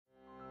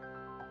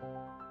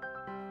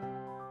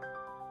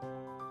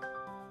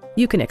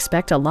You can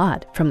expect a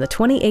lot from the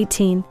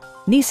 2018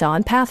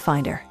 Nissan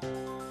Pathfinder.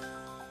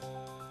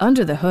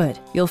 Under the hood,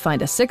 you'll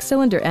find a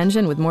 6-cylinder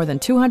engine with more than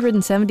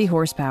 270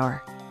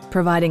 horsepower,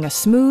 providing a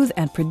smooth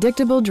and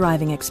predictable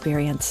driving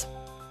experience.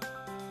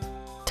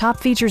 Top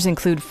features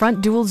include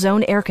front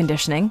dual-zone air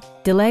conditioning,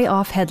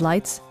 delay-off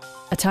headlights,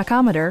 a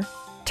tachometer,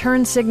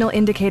 turn signal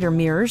indicator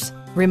mirrors,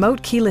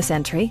 remote keyless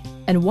entry,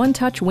 and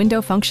one-touch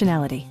window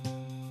functionality.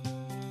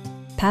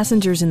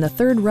 Passengers in the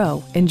third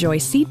row enjoy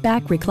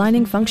seat-back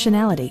reclining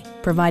functionality,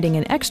 providing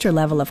an extra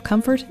level of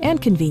comfort and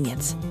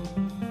convenience.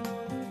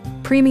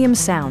 Premium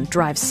sound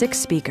drives 6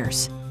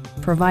 speakers,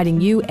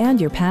 providing you and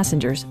your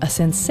passengers a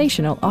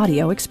sensational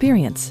audio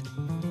experience.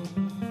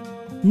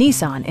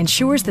 Nissan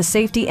ensures the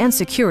safety and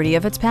security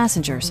of its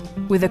passengers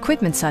with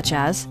equipment such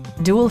as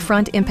dual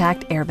front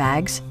impact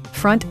airbags,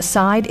 front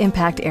side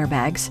impact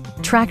airbags,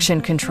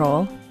 traction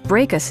control,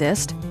 brake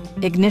assist,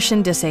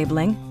 ignition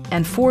disabling,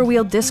 and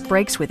 4-wheel disc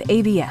brakes with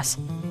ABS.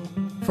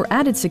 For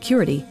added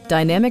security,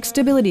 dynamic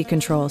stability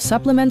control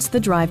supplements the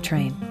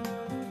drivetrain.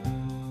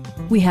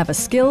 We have a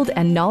skilled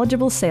and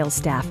knowledgeable sales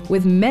staff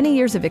with many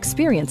years of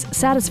experience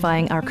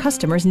satisfying our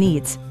customers'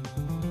 needs.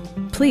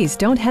 Please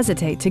don't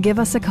hesitate to give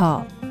us a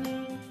call.